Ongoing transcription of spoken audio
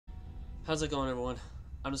How's it going, everyone?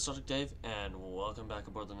 I'm Nostalgic Dave, and welcome back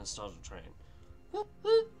aboard the Nostalgia Train.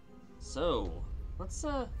 So, let's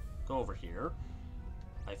go over here.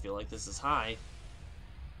 I feel like this is high.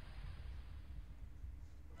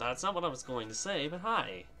 That's not what I was going to say, but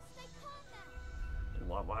hi.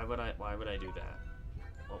 Why would I do that?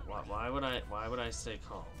 Why would I stay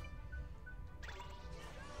calm?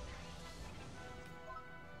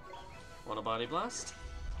 Want a body blast?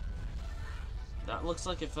 That looks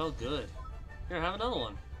like it felt good. Here, have another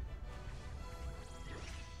one.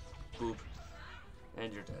 Boop.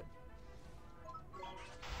 And you're dead.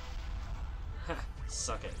 Ha!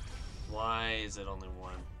 Suck it. Why is it only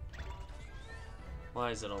one? Why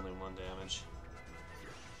is it only one damage?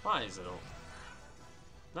 Why is it only...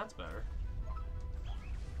 That's better.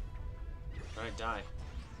 Alright, die.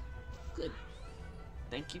 Good.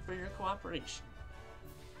 Thank you for your cooperation.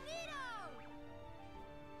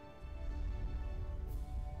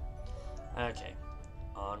 Okay,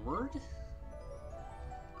 onward.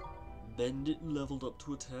 Bandit leveled up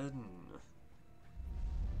to a 10.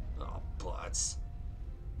 Oh, butts.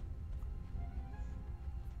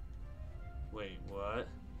 Wait, what?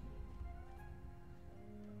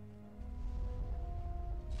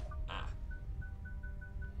 Ah.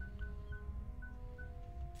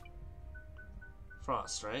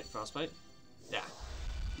 Frost, right? Frostbite? Yeah.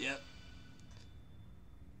 Yep.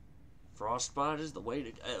 Frostbite is the way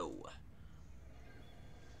to go.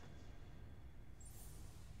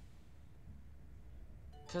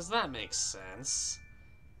 Cause that makes sense.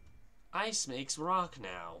 Ice makes rock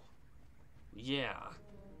now. Yeah.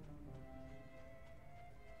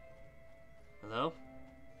 Hello?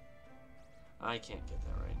 I can't get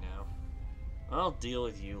that right now. I'll deal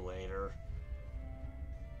with you later.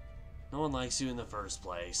 No one likes you in the first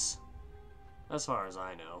place. As far as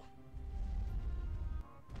I know.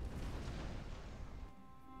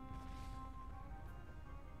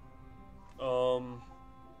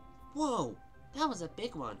 Whoa! That was a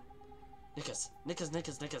big one. Nickers.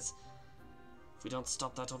 If we don't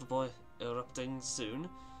stop that old boy erupting soon,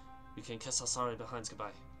 we can kiss our sorry behinds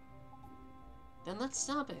goodbye. Then let's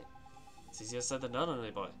stop it. It's easier said than done,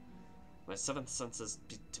 only boy. My seventh sense is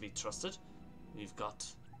to be trusted. We've got...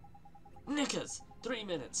 Nickers! 3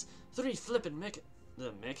 minutes! 3 flippin' micket...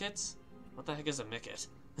 The mickets? What the heck is a micket?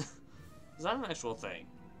 Is that an actual thing?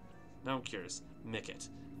 Now I'm curious. Micket.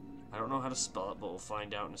 I don't know how to spell it, but we'll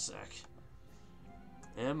find out in a sec.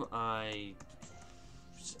 I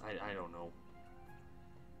don't know.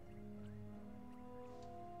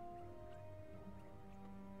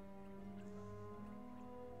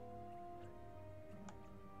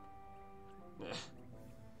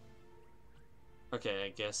 Okay, I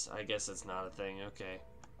guess it's not a thing. Okay.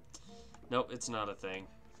 Nope, it's not a thing.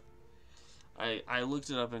 I looked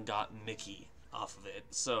it up and got Mickey off of it.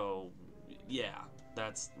 So, yeah,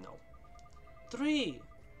 that's no. 3.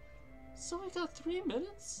 So we got 3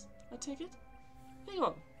 minutes? I take it? Hang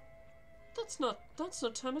on. That's no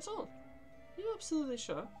time at all. Are you absolutely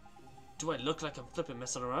sure? Do I look like I'm flipping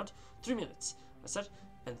messing around? 3 minutes, I said,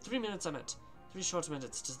 and 3 minutes I meant. 3 short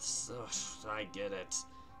minutes to... Ugh, I get it.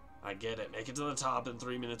 I get it. Make it to the top in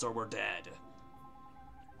 3 minutes or we're dead.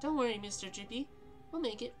 Don't worry, Mr. Drippy. We'll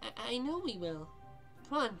make it. I know we will.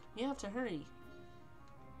 Come on, we have to hurry.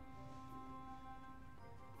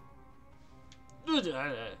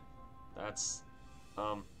 That's...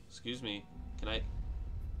 excuse me. Can I...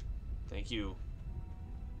 Thank you.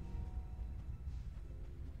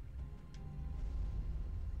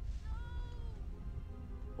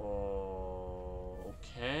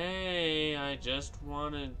 Okay, I just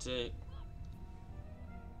wanted to...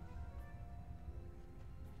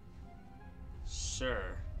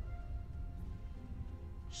 Sure.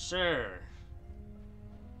 Sure.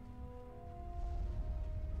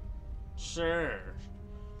 Sure.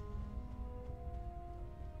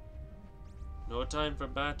 No time for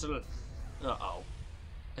battle. Uh-oh.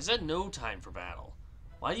 I said no time for battle.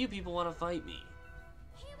 Why do you people want to fight me?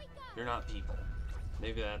 Here we go. You're not people.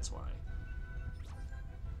 Maybe that's why.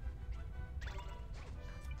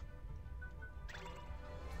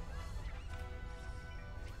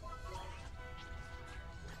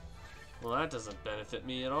 Well, that doesn't benefit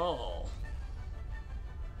me at all.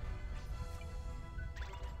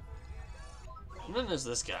 And then there's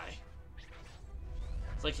this guy.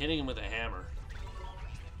 It's like hitting him with a hammer.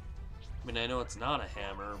 I mean, I know it's not a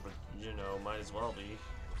hammer, but, you know, might as well be.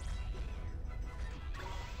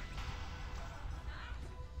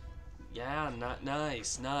 Yeah, not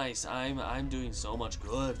nice. I'm doing so much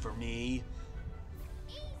good for me.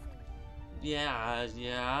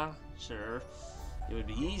 Yeah, sure. It would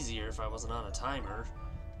be easier if I wasn't on a timer.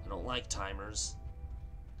 I don't like timers.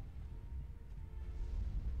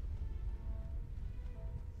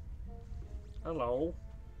 Hello.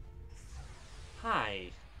 Hi.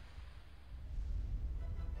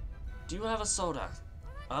 Do you have a soda?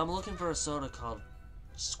 I'm looking for a soda called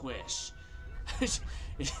Squish.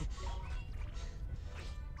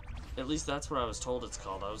 At least that's what I was told it's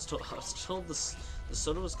called. I was told the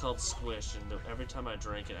soda was called Squish, and every time I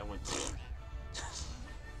drank it, I went.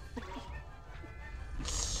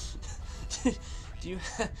 Do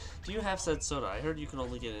you have said soda? I heard you can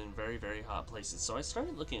only get it in very, very hot places, so I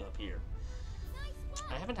started looking up here.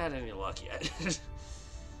 I haven't had any luck yet.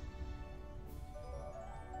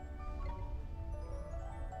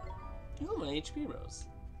 Oh, my HP rose.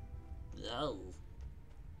 Oh.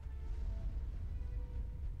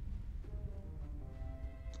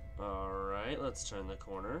 Alright, let's turn the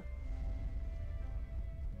corner.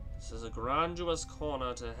 This is a grandiose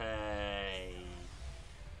corner to hey.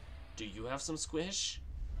 Do you have some squish?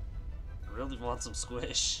 I really want some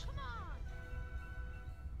squish.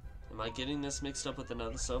 Am I getting this mixed up with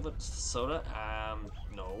another soda?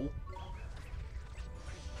 No.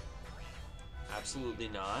 Absolutely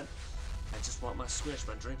not. I just want my squish.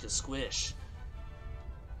 My drink is squish.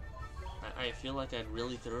 I feel like I'd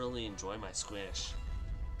really thoroughly enjoy my squish.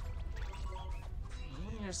 No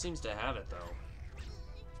one here seems to have it, though.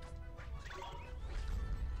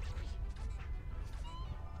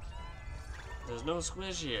 There's no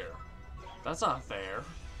squish here. That's not fair.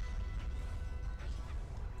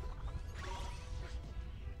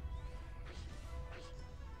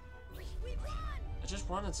 I just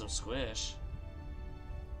wanted some squish.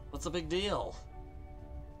 What's the big deal?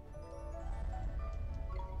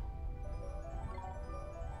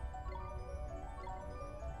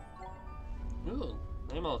 Ooh,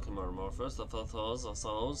 name all Kimuromorphos, the Fothos, the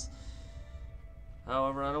Souls.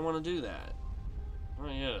 However, I don't want to do that.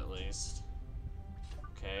 Not yet, at least.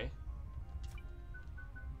 Okay.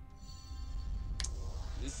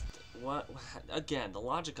 What? Again, the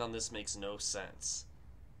logic on this makes no sense.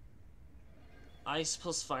 Ice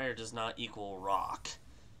plus fire does not equal rock.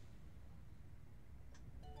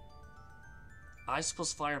 Ice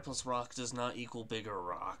plus fire plus rock does not equal bigger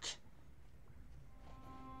rock.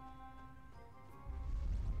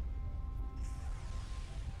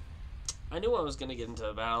 I knew I was gonna get into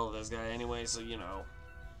a battle with this guy anyway, so you know.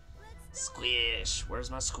 Squish! Where's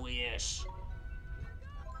my squish?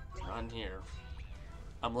 It's not in here.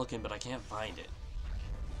 I'm looking, but I can't find it.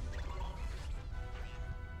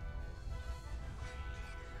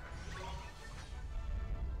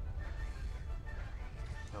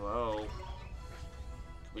 Hello?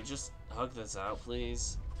 Can we just hug this out,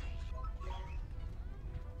 please?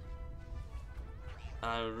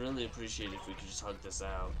 I would really appreciate it if we could just hug this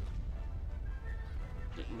out.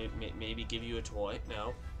 Maybe give you a toy?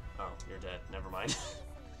 No? Oh, you're dead. Never mind.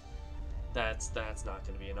 That's not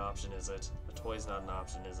going to be an option, is it? A toy's not an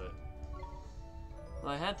option, is it?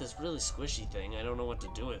 Well, I had this really squishy thing. I don't know what to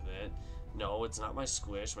do with it. No, it's not my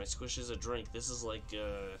squish. My squish is a drink. This is like,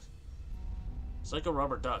 it's like a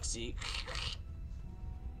rubber duck, see?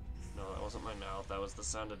 No, that wasn't my mouth. That was the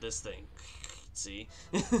sound of this thing. See?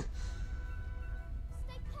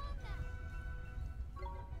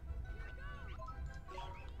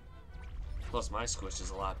 Plus, my squish is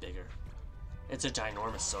a lot bigger. It's a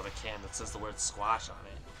ginormous soda can that says the word squash on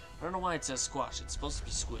it. I don't know why it says squash. It's supposed to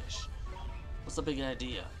be squish. What's the big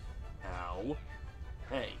idea? Ow.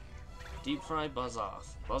 Hey. Deep fry, buzz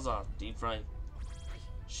off. Buzz off. Deep fry.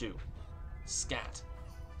 Shoo. Scat.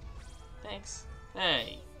 Thanks.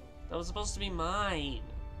 Hey. That was supposed to be mine.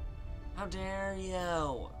 How dare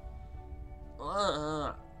you?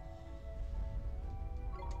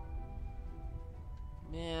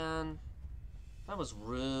 Man. That was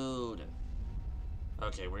rude.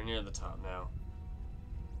 Okay, we're near the top now.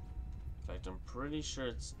 In fact, I'm pretty sure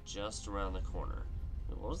it's just around the corner.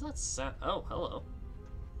 Wait, what was that sound? Oh, hello.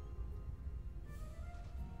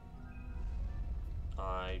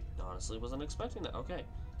 I honestly wasn't expecting that. Okay.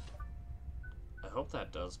 I hope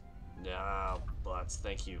that does. Yeah, butts.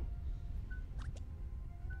 Thank you.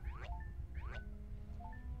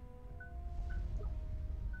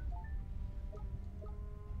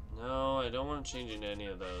 No, I don't want to change into any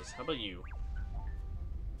of those. How about you?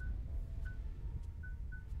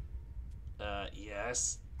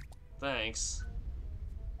 Yes. Thanks.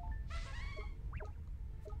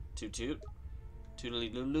 Toot toot. Tootly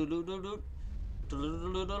doo doo doo doo doo. Tootly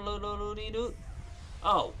doo doo doo doo doo.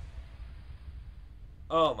 Oh.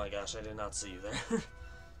 Oh my gosh, I did not see you there.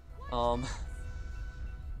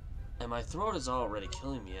 And my throat is already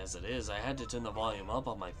killing me as it is. I had to turn the volume up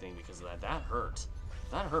on my thing because of that. That hurt.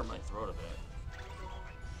 That hurt my throat a bit.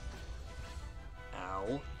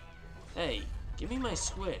 Ow. Hey, give me my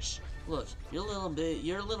squish. Look, you're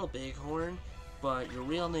a little bighorn. But your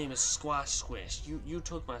real name is Squish. You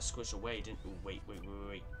took my squish away, didn't you? Wait.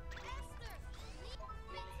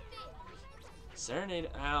 Serenade.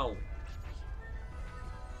 Ow.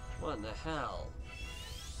 What in the hell?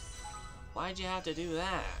 Why'd you have to do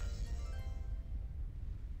that?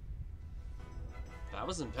 That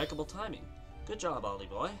was impeccable timing. Good job, Ollie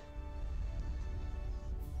boy.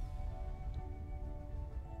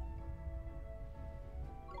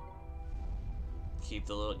 Keep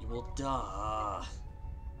the little. Well, duh.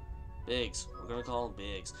 Biggs. We're gonna call him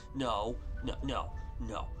Biggs. No.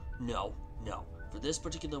 For this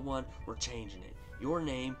particular one, we're changing it. Your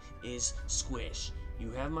name is Squish.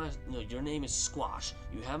 You have my. No, your name is Squash.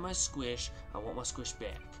 You have my squish. I want my squish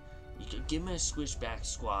back. You can give my squish back,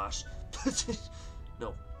 Squash.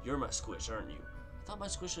 No, you're my squish, aren't you? I thought my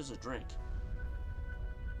squish was a drink.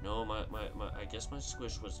 No, I guess my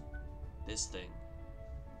squish was this thing.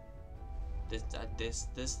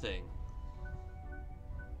 This thing.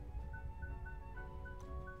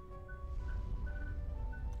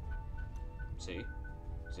 See?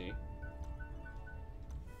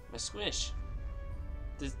 My squish.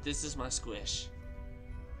 This is my squish.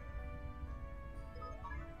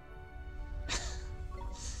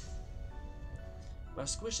 My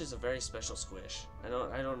squish is a very special squish. I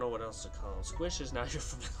don't know what else to call him. Squish is now your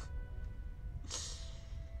familiar.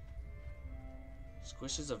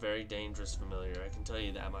 Squish is a very dangerous familiar. I can tell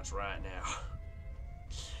you that much right now.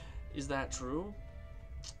 Is that true?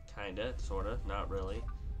 Kinda, sorta, not really.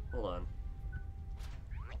 Hold on.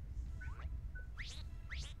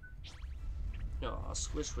 No, I'll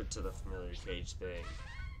squish it to the familiar cage thing.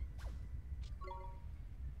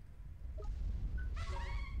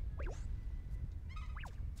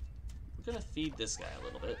 We're gonna feed this guy a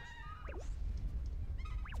little bit.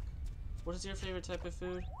 What is your favorite type of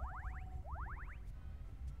food?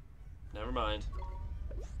 Never mind.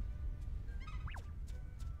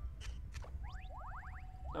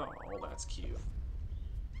 Oh, that's cute.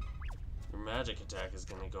 Your magic attack is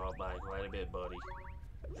gonna go up by quite a bit, buddy.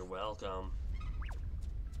 You're welcome.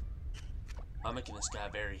 I'm making this guy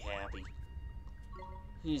very happy.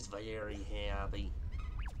 He's very happy.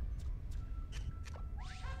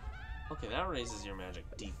 Okay, that raises your magic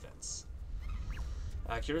defense.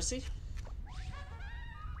 Accuracy.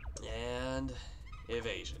 And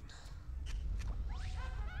evasion.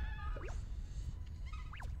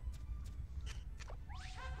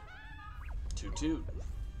 Toot.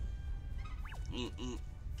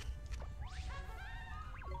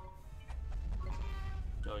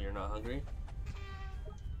 Oh, you're not hungry?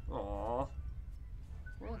 Aww.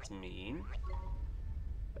 That's mean.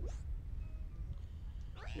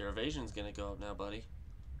 Your evasion's gonna go up now, buddy.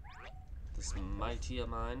 This mighty of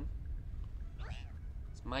mine.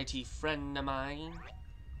 This mighty friend of mine.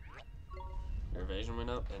 Your evasion went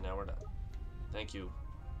up, and now we're done. Thank you.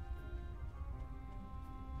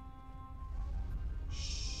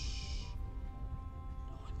 Shh.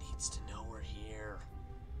 No one needs to know we're here.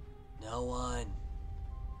 No one.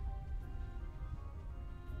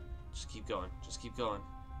 Just keep going. Just keep going.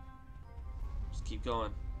 Just keep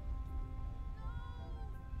going.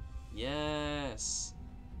 Yes!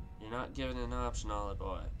 You're not given an option, Ollie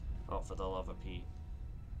boy. Oh, for the love of Pete.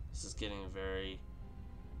 This is getting very,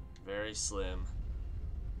 very slim.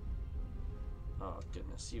 Oh,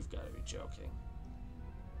 goodness. You've got to be joking.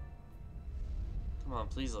 Come on,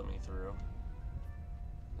 please let me through.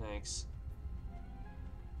 Thanks.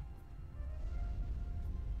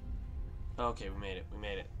 Okay, we made it. We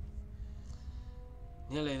made it.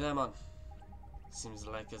 Nearly there, man. Seems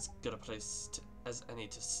like as good a place as any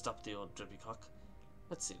to stop the old drippy cock.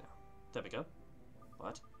 Let's see now. There we go.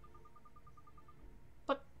 What?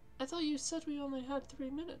 But I thought you said we only had 3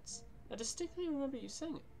 minutes. I distinctly remember you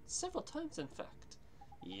saying it. Several times, in fact.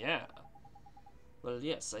 Yeah. Well,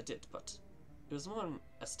 yes, I did, but it was more an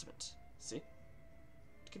estimate. See?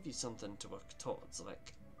 To give you something to work towards,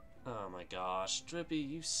 like... Oh my gosh, Drippy,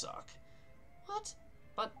 you suck. What?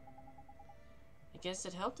 But... I guess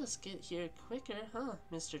it helped us get here quicker, huh,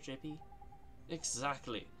 Mr. Drippy?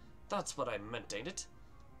 Exactly. That's what I meant, ain't it?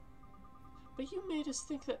 But you made us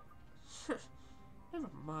think that... Never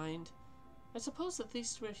mind. I suppose at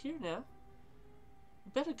least we're here now.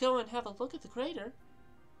 We better go and have a look at the crater.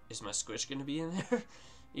 Is my squish gonna be in there?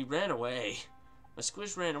 He ran away. My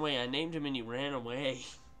squish ran away. I named him and he ran away.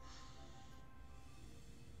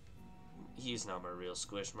 He's not my real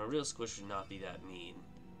squish. My real squish would not be that mean.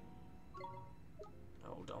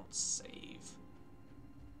 No, don't save.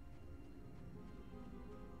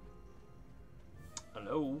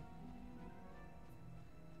 Hello?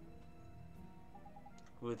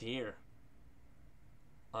 Who's here?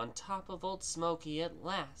 On top of Old Smoky at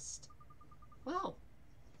last. Wow,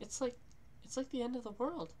 it's like the end of the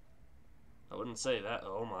world. I wouldn't say that.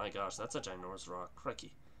 Oh my gosh, that's a ginormous rock.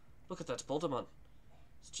 Crikey. Look at that Bouldermon.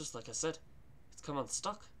 It's just like I said. It's come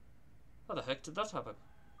unstuck. How the heck did that happen?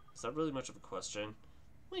 Is that really much of a question?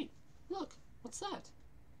 Wait, look. What's that?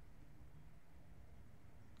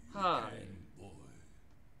 Hi. Boy,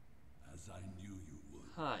 as I knew you would.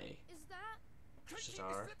 Hi. Is that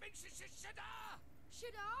Shadar.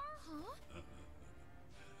 Shadar? Huh?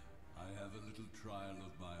 I have a little trial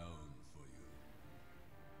of my own for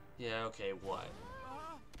you. Yeah, okay, what?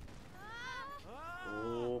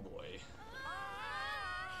 Oh boy.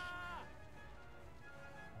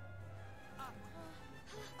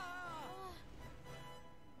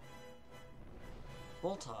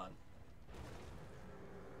 Bolton.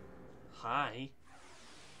 Hi.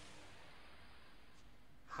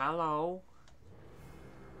 Hello.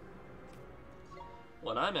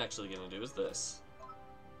 What I'm actually gonna do is this.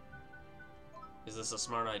 Is this a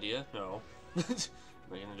smart idea? No. We're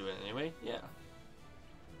gonna do it anyway? Yeah.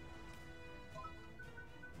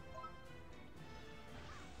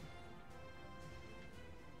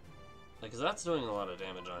 Like, 'cause that's doing a lot of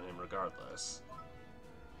damage on him regardless.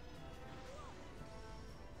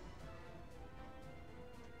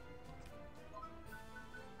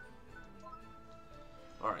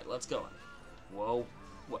 Alright, let's go. Whoa.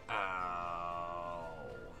 Ow.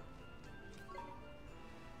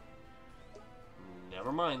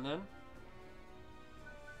 Never mind then.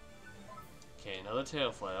 Okay, another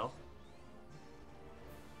tail flail.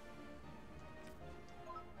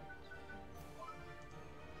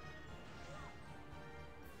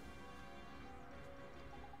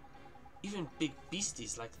 Even big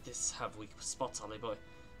beasties like this have weak spots, Ollie boy.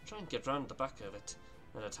 Try and get round the back of it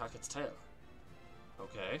and attack its tail.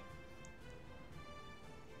 Okay.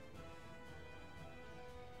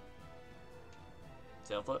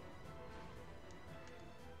 Tail flip.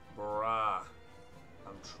 Bruh.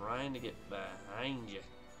 I'm trying to get behind you.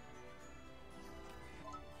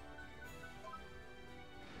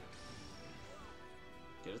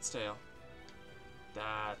 Get its tail.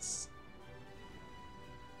 That's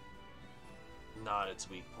not its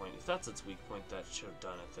weak point. If that's its weak point, that should have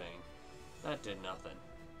done a thing. That did nothing.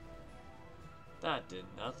 That did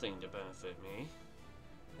nothing to benefit me.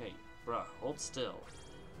 Hey, bruh, hold still.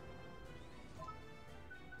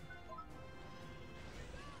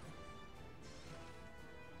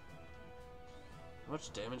 How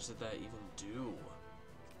much damage did that even do?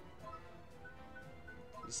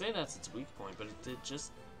 You say that's its weak point, but it did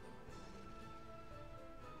just...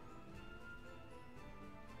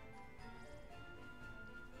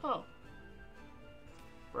 Oh.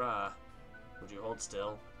 Bruh. Would you hold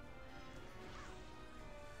still?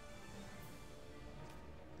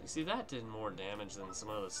 You see, that did more damage than some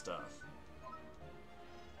other stuff.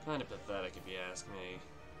 Kinda pathetic if you ask me.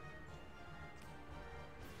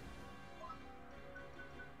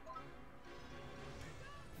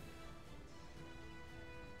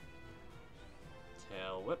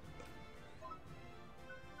 Tail whip.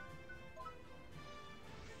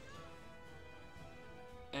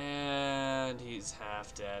 And he's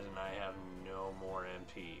half dead and I have no more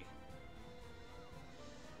MP.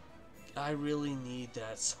 I really need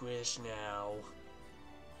that squish now.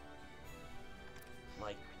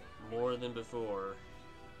 Like, more than before.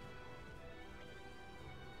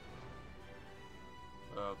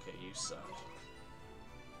 Okay, you suck.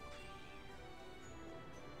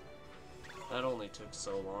 That only took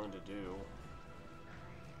so long to do.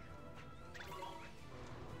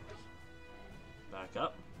 Back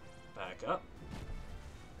up. Back up.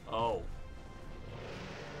 Oh.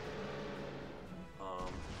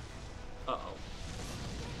 Uh-oh.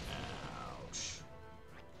 Ouch.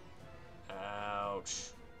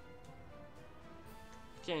 Ouch.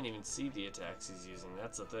 I can't even see the attacks he's using,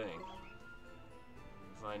 that's the thing.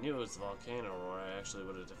 If I knew it was the volcano roar, I actually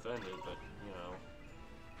would have defended, but, you know.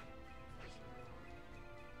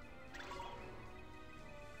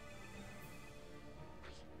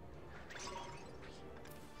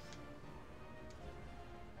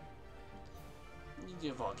 You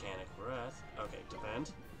do volcanic breath. Okay,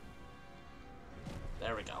 defend.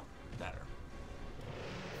 There we go. Better.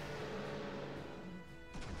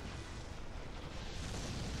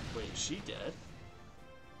 Wait, is she dead?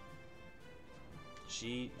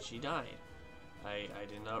 She died. I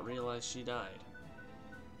did not realize she died.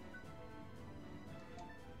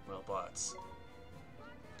 Well, butts.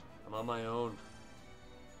 I'm on my own.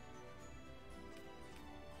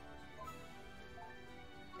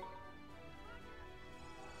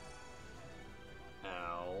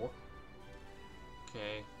 Ow.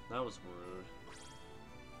 Okay, that was rude.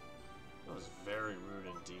 That was very rude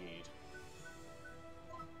indeed.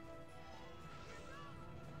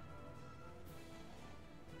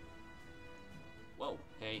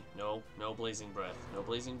 No, no blazing breath. No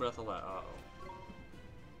blazing breath allowed. Uh-oh.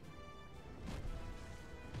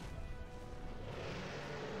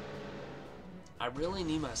 I really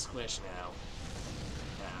need my squish now.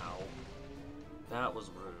 Ow. That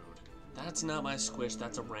was rude. That's not my squish,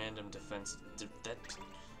 that's a random defense.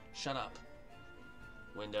 Shut up.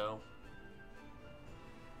 Window.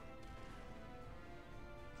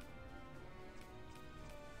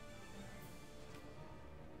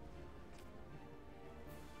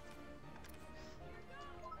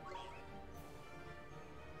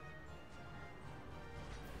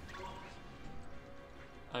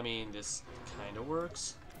 I mean, this kind of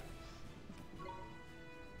works.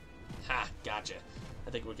 Ha! Gotcha. I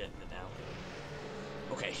think we're getting it now.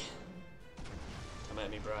 Okay. Come at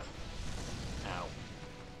me, bruh. Ow.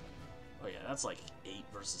 Oh yeah, that's like 8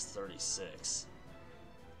 versus 36.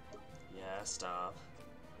 Yeah, stop.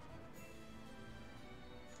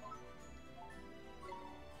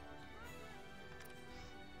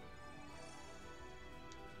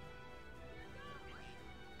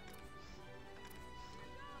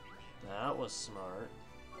 That was smart.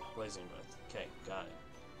 Blazing breath. Okay, got it.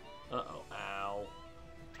 Uh-oh. Ow.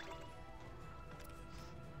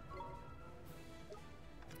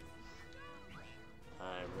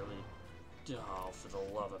 I really... Oh, for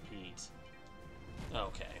the love of Pete.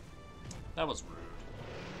 Okay. That was rude.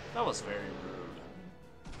 That was very rude.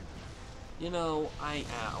 You know, Ow,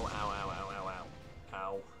 ow, ow, ow, ow, ow.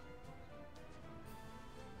 Ow.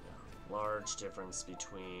 Yeah, large difference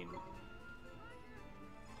between...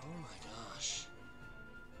 Oh my gosh.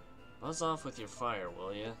 Buzz off with your fire,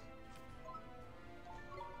 will ya?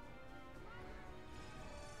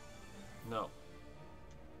 No.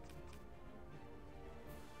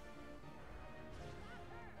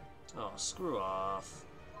 Oh, screw off.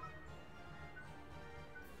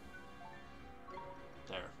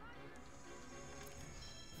 There.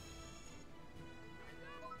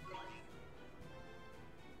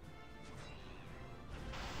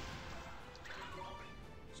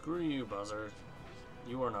 Screw you, buzzard.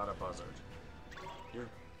 You are not a buzzard.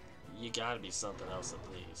 You gotta be something else at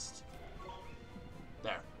least.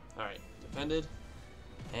 There. Alright. Defended.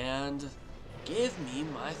 And give me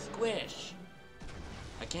my squish.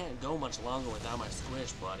 I can't go much longer without my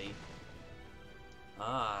squish, buddy.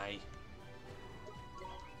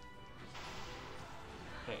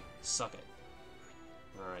 Hey, suck it.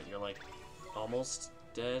 Alright, you're like almost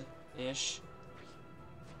dead-ish.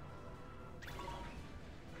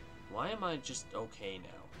 Why am I just okay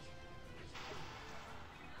now?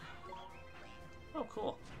 Oh,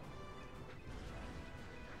 cool.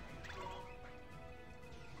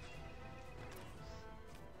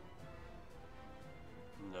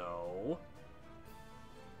 No.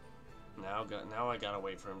 Now I gotta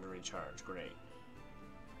wait for him to recharge. Great.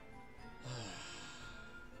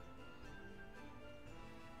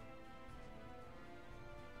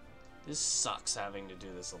 This sucks having to do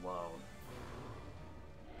this alone.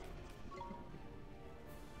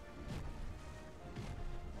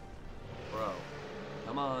 Bro.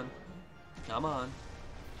 Come on. Come on.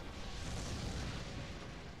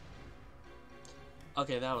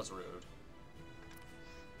 Okay, that was rude.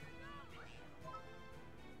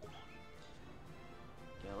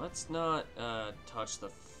 Yeah, let's not touch the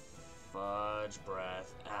fudge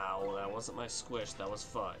breath. Ow, that wasn't my squish, that was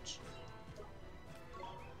fudge.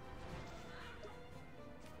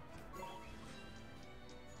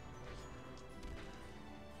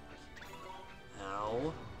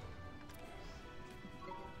 Ow.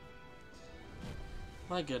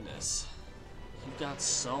 My goodness. You've got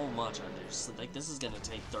so much under your sleeve. Like, this is gonna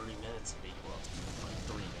take 30 minutes to beat. Well, like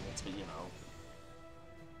 3 minutes, but you know.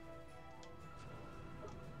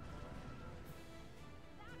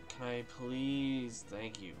 Can I please?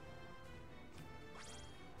 Thank you.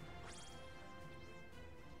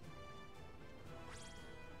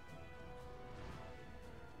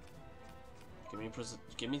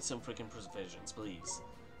 Give me some freaking provisions, please.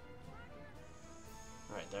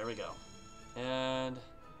 Alright, there we go. And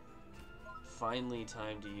finally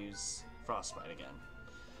time to use Frostbite again.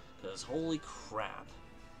 Because holy crap.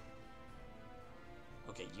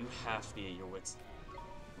 Okay, you have to be at your wits.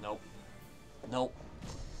 Nope. Nope.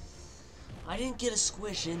 I didn't get a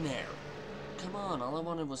squish in there. Come on, all I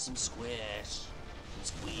wanted was some squish. Some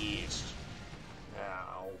squish.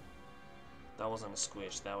 Ow. That wasn't a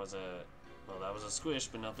squish, that was a... Well, that was a squish,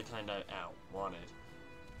 but not the kind I wanted.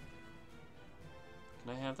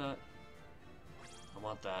 Can I have that? I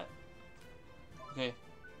want that. Okay.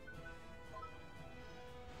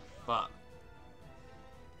 Fuck.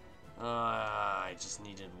 I just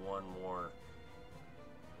needed one more.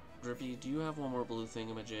 Drippy, do you have one more blue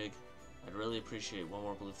thingamajig? I'd really appreciate one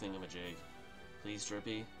more blue thingamajig. Please,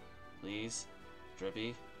 Drippy. Please.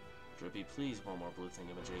 Drippy. Drippy, please, one more blue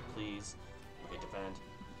thingamajig, please. Okay, defend.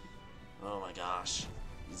 Oh my gosh.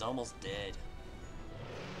 He's almost dead.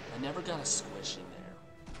 I never got a squish in there.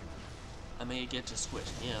 I may get to squish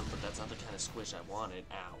him, but that's not the kind of squish I wanted.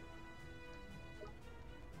 Ow.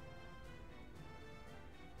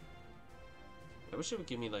 I wish it would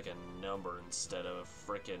give me like a number instead of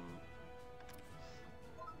a frickin'...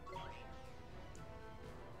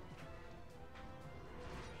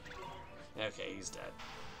 Okay, he's dead.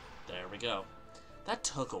 There we go. That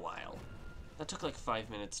took a while. That took like 5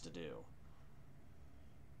 minutes to do.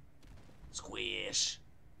 Squish!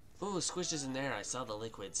 Ooh, Squish is in there. I saw the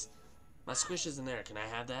liquids. My Squish is in there. Can I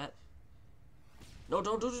have that? No,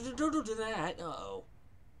 don't do that. Uh-oh.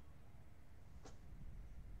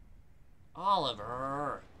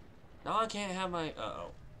 Oliver! Now I can't have my...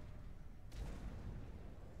 Uh-oh.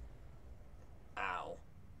 Ow.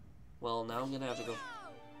 Well, now I'm gonna have to go...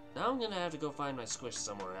 Now I'm gonna have to go find my Squish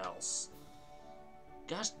somewhere else.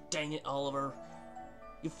 Gosh dang it, Oliver.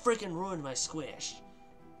 You freaking ruined my Squish.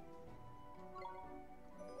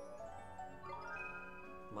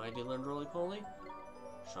 Mighty learned roly-poly.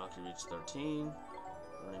 Shocky reached 13.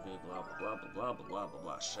 Blah blah blah blah blah blah blah blah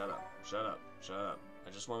blah. Shut up. Shut up. Shut up. I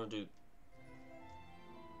just want to do...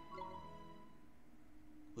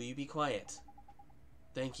 Will you be quiet?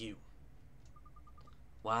 Thank you.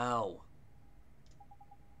 Wow.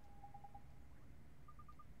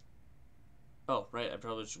 Oh, right, I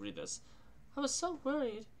probably should read this. I was so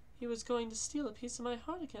worried he was going to steal a piece of my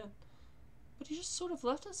heart again. But he just sort of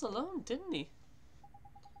left us alone, didn't he?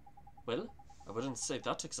 Well, I wouldn't say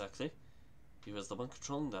that exactly. He was the one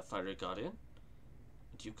controlling that fiery guardian.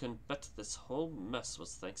 And you can bet this whole mess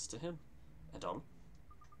was thanks to him. And all.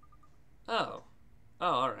 Oh.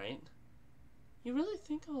 Oh, alright. You really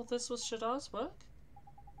think all this was Shadow's work?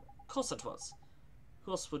 Of course it was.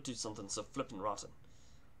 Who else would do something so flippin' rotten?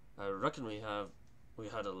 I reckon we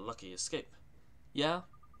had a lucky escape. Yeah?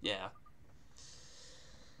 Yeah.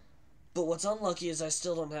 But what's unlucky is I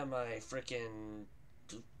still don't have my frickin'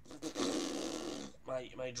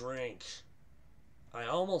 my drink. I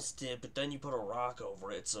almost did, but then you put a rock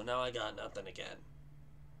over it, so now I got nothing again.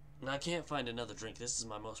 And I can't find another drink. This is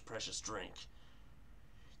my most precious drink.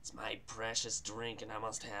 It's my precious drink, and I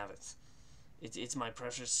must have it. It's my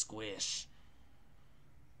precious Squish.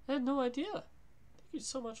 I had no idea. Thank you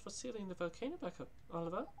so much for sealing the volcano back up,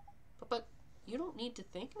 Oliver. But you don't need to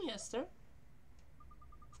thank me, Esther.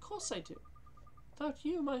 Of course I do. Without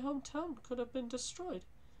you, my hometown could have been destroyed.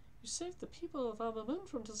 You saved the people of Alma Moon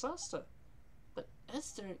from disaster. But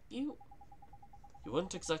Esther, you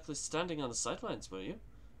weren't exactly standing on the sidelines, were you?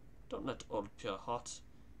 Don't let old pure heart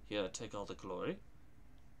here take all the glory.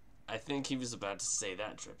 I think he was about to say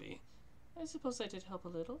that, Trippy. I suppose I did help a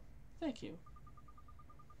little. Thank you.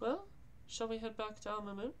 Well, shall we head back to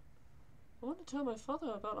Alma Moon? I want to tell my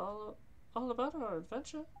father about all about our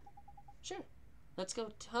adventure. Sure. Let's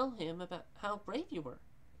go tell him about how brave you were.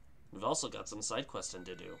 We've also got some side questing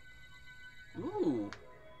to do. Ooh.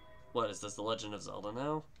 What, is this The Legend of Zelda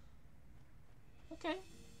now? Okay.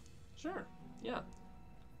 Sure. Yeah.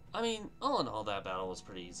 I mean, all in all, that battle was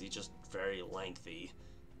pretty easy, just very lengthy.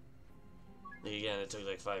 Again, it took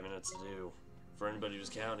like 5 minutes to do. For anybody who's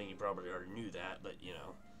counting, you probably already knew that, but you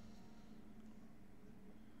know.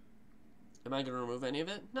 Am I going to remove any of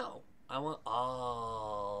it? No. I want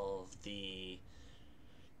all of the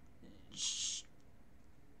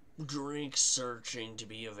drink searching to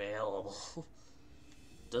be available.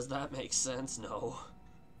 Does that make sense? No.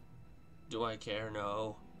 Do I care?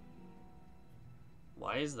 No.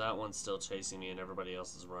 Why is that one still chasing me and everybody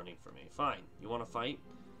else is running for me? Fine. You want to fight?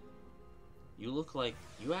 You look like...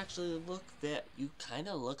 You actually look that... You kind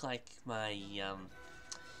of look like my,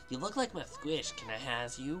 You look like my Squish. Can I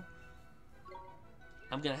has you?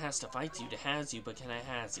 I'm gonna have to fight you to has you, but can I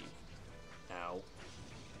has you? Ow.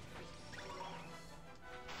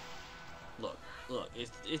 Look,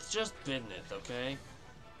 it's just business, okay?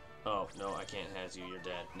 Oh, no, I can't has you, you're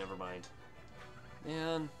dead. Never mind.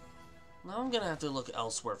 Man, now I'm gonna have to look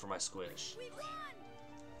elsewhere for my Squish.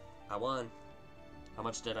 I won. How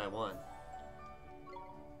much did I win?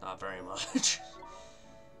 Not very much.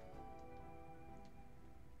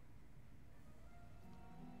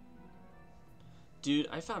 Dude,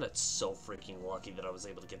 I found it so freaking lucky that I was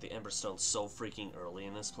able to get the Ember Stone so freaking early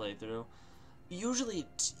in this playthrough. Usually,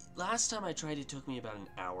 last time I tried, it took me about an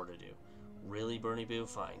hour to do. Really, Bernie Boo?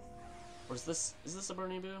 Fine. Or is this a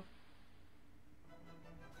Bernie Boo?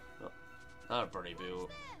 Oh, not a Bernie Boo.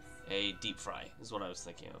 A Deep Fry is what I was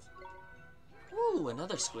thinking of. Ooh,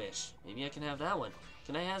 another squish. Maybe I can have that one.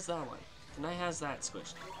 Can I has that one? Can I has that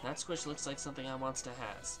squish? That squish looks like something I wants to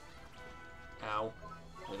has. Ow.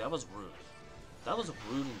 Wait, that was rude. That was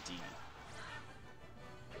rude indeed.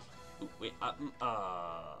 Ooh, wait,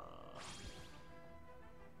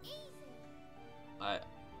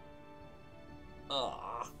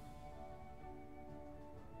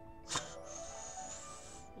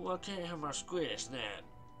 Well, I can't have my squish then.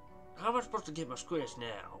 How am I supposed to get my squish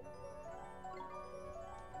now?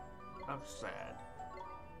 I'm sad.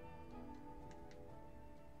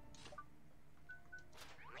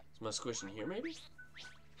 Is my squish in here, maybe?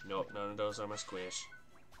 Nope, none of those are my squish.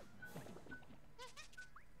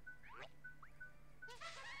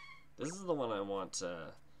 This is the one I want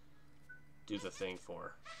to do the thing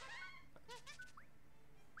for.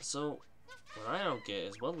 So, what I don't get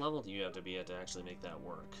is what level do you have to be at to actually make that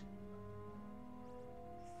work?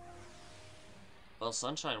 Well,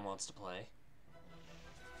 Sunshine wants to play.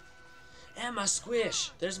 And my squish!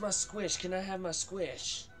 There's my squish. Can I have my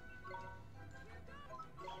squish?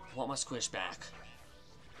 I want my squish back.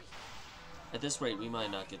 At this rate, we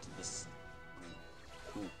might not get to this.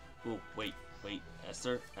 Ooh, wait.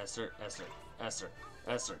 Esther.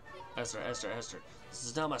 This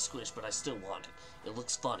is not my squish, but I still want it. It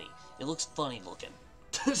looks funny. It looks funny looking.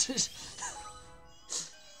 Does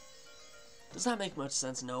that make much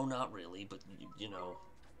sense? No, not really, but you know.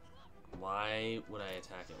 Why would I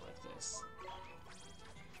attack it like this?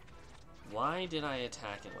 Why did I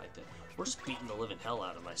attack it like that? We're just beating the living hell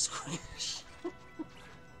out of my squish.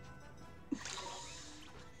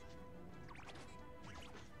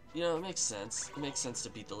 You know, it makes sense. It makes sense to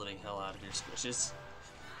beat the living hell out of your squishes.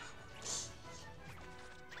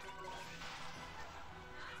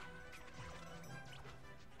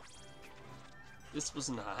 This was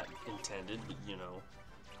not intended, but you know.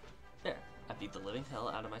 There, I beat the living hell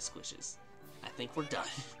out of my squishes. I think we're done.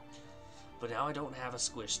 But now I don't have a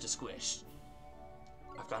squish to squish.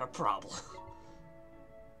 I've got a problem.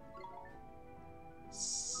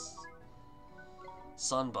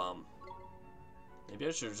 Sunbum. Maybe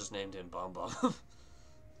I should have just named him Bum Bum.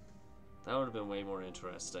 That would have been way more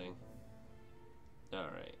interesting.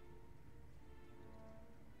 Alright.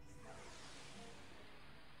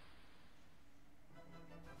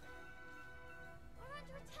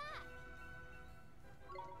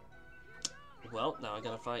 Well, now I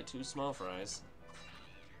gotta fight two small fries.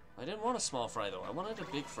 I didn't want a small fry though, I wanted a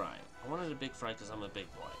big fry. I wanted a big fry because I'm a big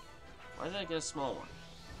boy. Why did I get a small one?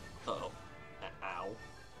 Uh-oh. Ow.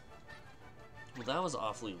 Well, that was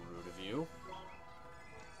awfully rude of you.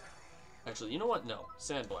 Actually, you know what? No.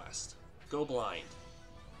 Sandblast. Go blind.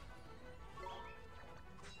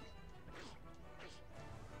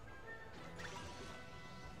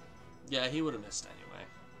 Yeah, he would have missed anyway.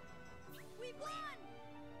 We won!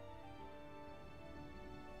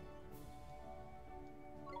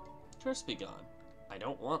 Curse be gone. I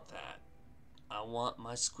don't want that. I want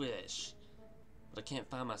my squish. But I can't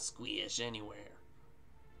find my squish anywhere.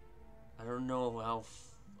 I don't know how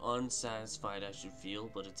unsatisfied I should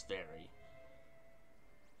feel, but it's very.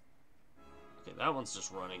 Okay, that one's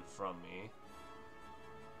just running from me.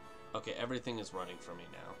 Okay, everything is running from me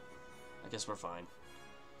now. I guess we're fine.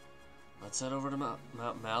 Let's head over to Mount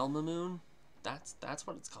Malmamoon. That's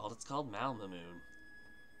what it's called. It's called Malmamoon.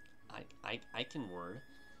 I can word.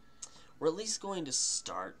 We're at least going to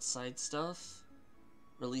start side stuff.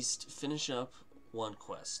 Or at least finish up one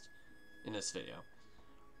quest in this video.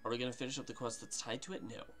 Are we going to finish up the quest that's tied to it?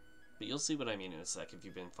 No. But you'll see what I mean in a sec if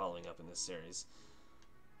you've been following up in this series.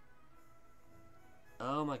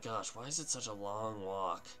 Oh my gosh, why is it such a long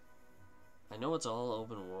walk? I know it's all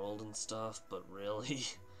open world and stuff, but really?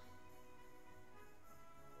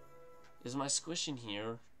 Is my squish in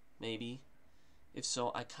here? Maybe? If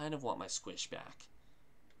so, I kind of want my squish back.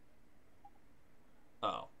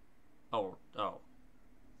 Oh. Oh.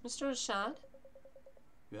 Mr. Rashad?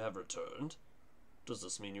 You have returned? Does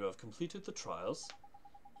this mean you have completed the trials?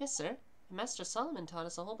 Yes, sir. Master Solomon taught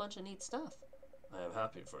us a whole bunch of neat stuff. I am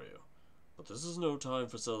happy for you. But this is no time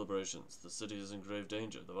for celebrations. The city is in grave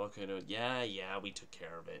danger. The volcano... Yeah, we took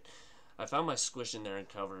care of it. I found my squish in there and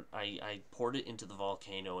covered... I poured it into the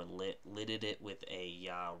volcano and lidded it with a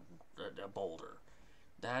boulder.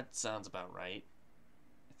 That sounds about right,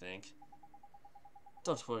 I think.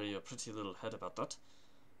 Don't worry your pretty little head about that.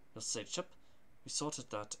 You're safe, chap. We sorted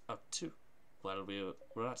that out too. While we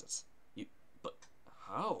were at it. But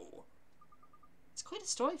how? It's quite a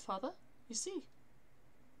story, Father. You see.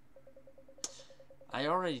 I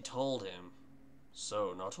already told him.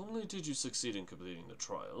 So, not only did you succeed in completing the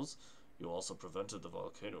trials, you also prevented the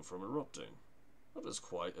volcano from erupting. That is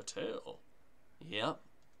quite a tale. Yep.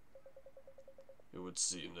 It would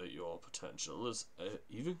seem that your potential is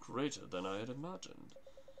even greater than I had imagined.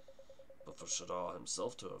 But for Shadar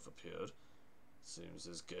himself to have appeared, seems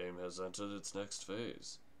his game has entered its next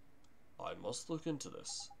phase. I must look into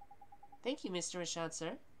this. Thank you, Mr. Rashad,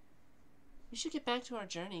 sir. We should get back to our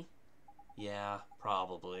journey. Yeah,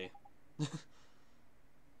 probably.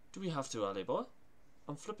 Do we have to, Ali boy?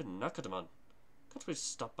 I'm flippin' knackered, man. Can't we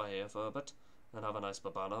stop by here for a bit and have a nice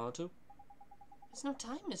babana or two? There's no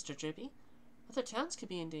time, Mr. Drippy. Other towns could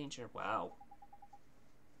be in danger. Wow.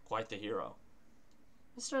 Quite the hero.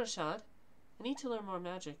 Mr. Rashad, I need to learn more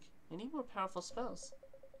magic. I need more powerful spells.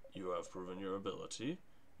 You have proven your ability.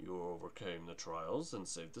 You overcame the trials and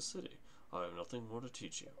saved the city. I have nothing more to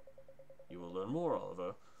teach you. You will learn more,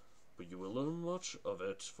 Oliver, but you will learn much of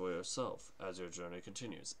it for yourself as your journey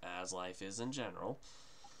continues, as life is in general.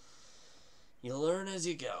 You learn as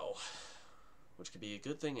you go, which could be a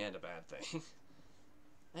good thing and a bad thing.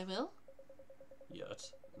 I will? Yet,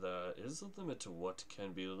 there is a limit to what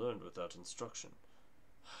can be learned without instruction.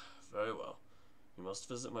 Very well. You must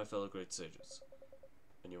visit my fellow great sages,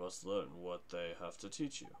 and you must learn what they have to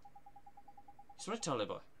teach you. He's right,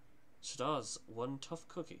 Talibai. Shadar's one tough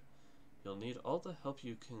cookie. You'll need all the help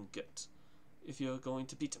you can get if you're going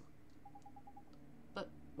to beat him. But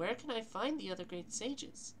where can I find the other great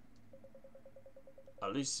sages?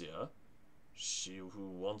 Alicia, she who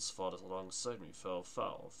once fought alongside me, fell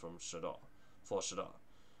foul for Shadar,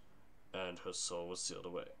 and her soul was sealed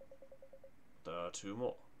away. There are two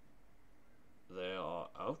more. They are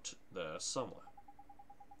out there somewhere.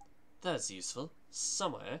 That's useful.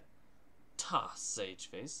 Somewhere. Ta, sage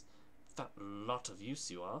face. Fat lot of use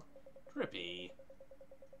you are. Drippy.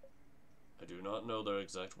 I do not know their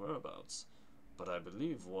exact whereabouts, but I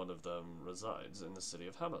believe one of them resides in the city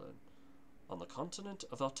of Hamelin, on the continent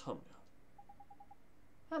of Autumnia.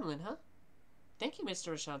 Hamelin, huh? Thank you,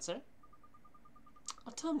 Mr. Rashad, sir.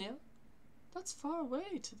 Autumnia? That's far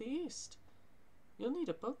away to the east. You'll need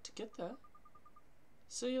a boat to get there.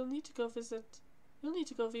 So you'll need to go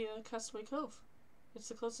via Castaway Cove. It's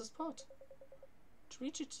the closest port. To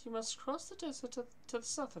reach it, you must cross the desert to the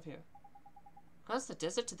south of here. Cross the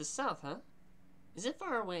desert to the south, huh? Is it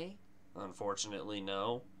far away? Unfortunately,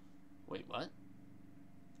 no. Wait, what?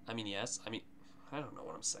 I mean, yes. I don't know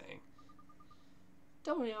what I'm saying.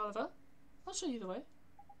 Don't worry, Oliver. I'll show you the way.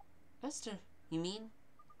 Esther, you mean?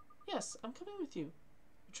 Yes, I'm coming with you.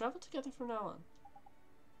 We travel together from now on.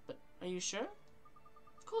 But are you sure?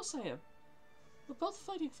 Of course I am. We're both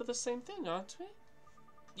fighting for the same thing, aren't we?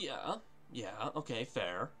 Yeah, okay,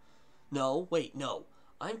 fair. No, wait, no.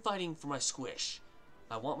 I'm fighting for my squish.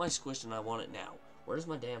 I want my squish and I want it now. Where's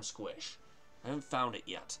my damn squish? I haven't found it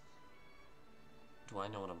yet. Do I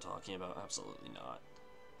know what I'm talking about? Absolutely not.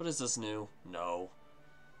 But is this new? No.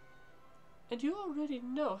 And you already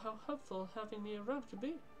know how helpful having me around can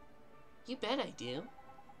be. You bet I do.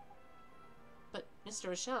 But, Mr.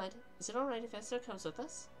 Rashad, is it alright if Esther comes with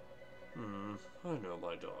us? I know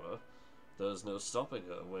my daughter. There's no stopping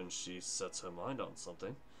her when she sets her mind on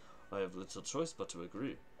something. I have little choice but to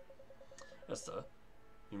agree. Esther,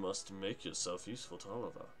 you must make yourself useful to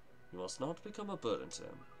Oliver. You must not become a burden to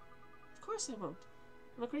him. Of course I won't.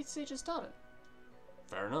 I'm a great sage's daughter.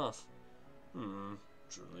 Fair enough.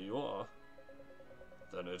 Truly you are.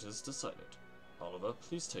 Then it is decided. Oliver,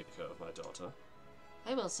 please take care of my daughter.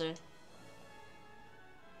 I will, sir. Look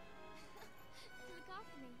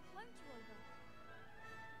after me, won't you,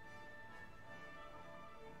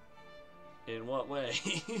 Oliver? In what way?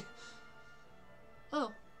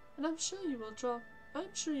 Oh, and I'm sure you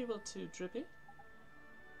will too, Drippy.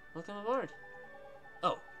 Welcome aboard.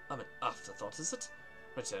 Oh, I'm an afterthought, is it?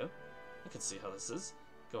 Righto. I can see how this is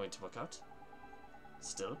going to work out.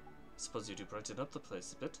 Still, suppose you do brighten up the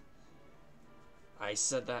place a bit. I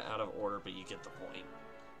said that out of order, but you get the point.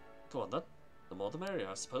 Go on then. The more the merrier,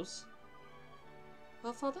 I suppose.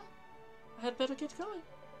 Well, Father, I had better get going.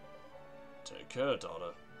 Take care,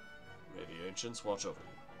 daughter. May the ancients watch over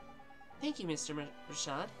you. Thank you, Mr.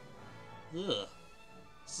 Rashad. Ugh.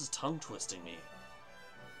 This is tongue-twisting me.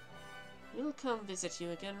 We'll come visit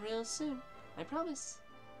you again real soon. I promise.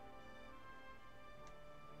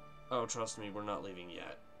 Oh, trust me, we're not leaving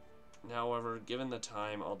yet. However, given the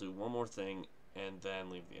time, I'll do one more thing and then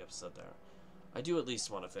leave the episode there. I do at least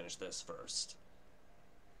want to finish this first.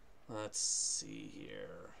 Let's see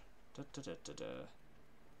here.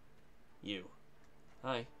 You.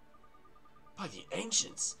 Hi. By the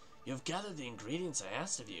ancients! You have gathered the ingredients I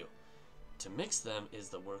asked of you. To mix them is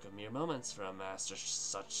the work of mere moments for a master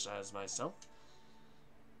such as myself.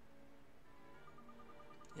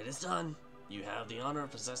 It is done. You have the honor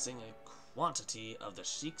of possessing a quantity of the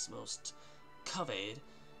Sheik's most coveted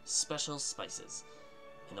special spices.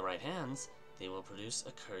 In the right hands, they will produce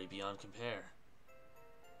a curry beyond compare.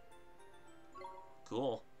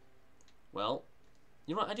 Cool. Well,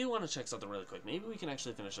 you know what? I do want to check something really quick. Maybe we can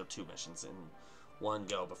actually finish up 2 missions in one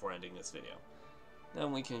go before ending this video.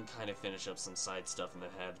 Then we can kind of finish up some side stuff and then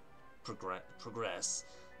head progress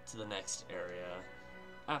to the next area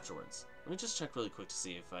afterwards. Let me just check really quick to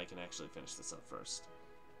see if I can actually finish this up first.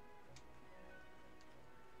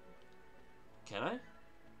 Can I?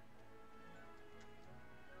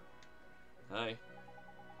 Hi.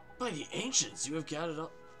 By the ancients, you have gathered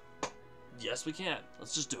all... Yes, we can.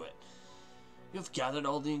 Let's just do it. You have gathered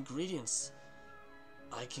all the ingredients.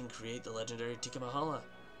 I can create the legendary tikka masala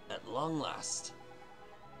at long last.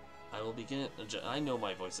 I will begin... I know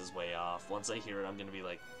my voice is way off. Once I hear it, I'm going to be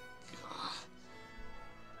like... Gah.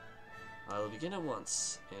 I will begin at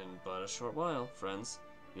once. In but a short while, friends,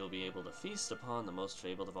 you'll be able to feast upon the most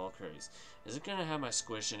fabled of all curries. Is it going to have my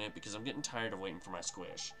squish in it? Because I'm getting tired of waiting for my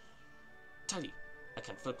squish. Tidy, I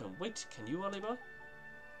can flip and wait. Can you, Oliver?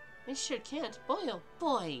 I sure can't. Boy, oh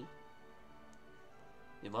boy.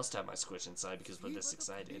 You must have my squish inside because we're this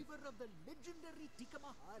excited. Wow,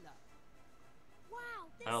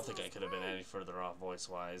 this I don't think I smells could have been great. any further off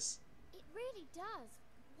voice-wise. It really does.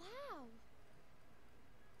 Wow.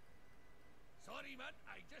 Sorry, man,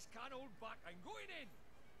 I just can't hold back. I'm going in.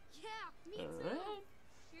 Yeah, me too. Alright,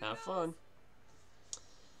 Here have goes. fun.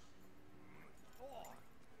 Oh.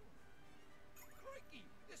 Crikey,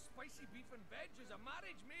 this spicy beef and veg is a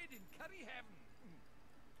marriage made in curry heaven.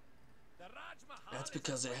 The Raj Mahal That's is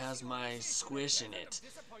because it spicy has my oasis in squish the in desert it. of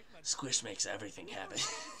disappointment. Squish makes everything happen.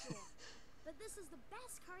 But this is the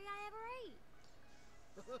best curry I ever ate.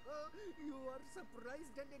 You are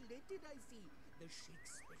surprised and elated, I see. The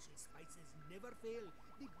Sheikh's special spices never fail.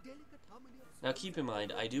 The delicate harmony of Now keep in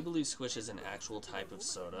mind, I do believe Squish is an actual type of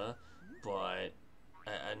soda, but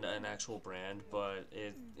an actual brand, but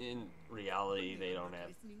in reality they don't have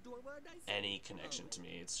listening to a word I say. any connection to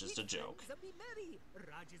me. It's just a joke. Friends, be merry.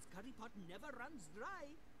 Raj's curry pot never runs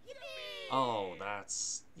dry. Yippee! Oh,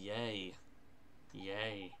 that's yay.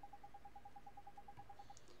 Yay.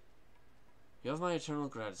 You have my eternal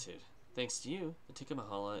gratitude. Thanks to you, the tikka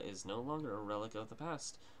masala is no longer a relic of the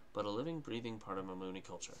past, but a living, breathing part of Mamuni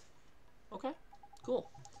culture. Okay,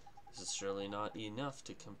 cool. This is surely not enough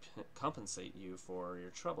to compensate you for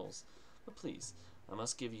your troubles, but please, I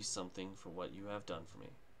must give you something for what you have done for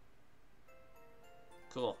me.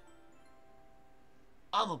 Cool.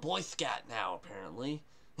 I'm a Boy Scout now, apparently.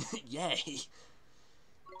 Yay!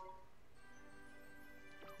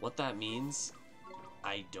 What that means,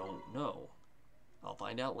 I don't know. I'll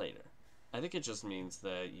find out later. I think it just means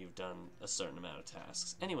that you've done a certain amount of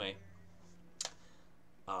tasks. Anyway.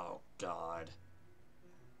 Oh, God.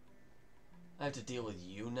 I have to deal with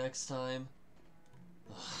you next time?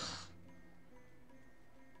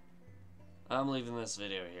 I'm leaving this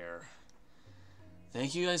video here.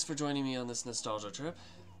 Thank you guys for joining me on this nostalgia trip.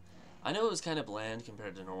 I know it was kind of bland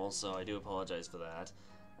compared to normal, so I do apologize for that.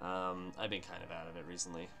 I've been kind of out of it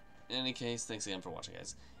recently. In any case, thanks again for watching,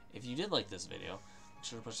 guys. If you did like this video, make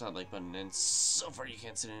sure to push that like button, and so far you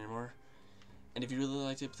can't see it anymore. And if you really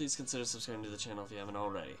liked it, please consider subscribing to the channel if you haven't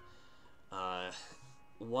already.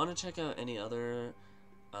 Want to check out any other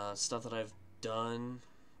stuff that I've done?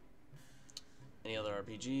 Any other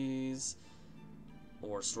RPGs?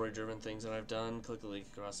 Or story-driven things that I've done? Click the link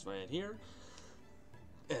across my head here.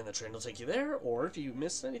 And the train will take you there, or if you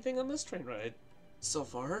missed anything on this train ride so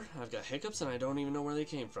far, I've got hiccups and I don't even know where they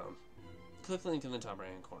came from. Click the link in the top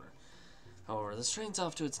right-hand corner. However, this train's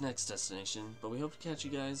off to its next destination, but we hope to catch you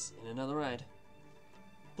guys in another ride.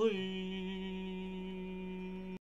 Bye!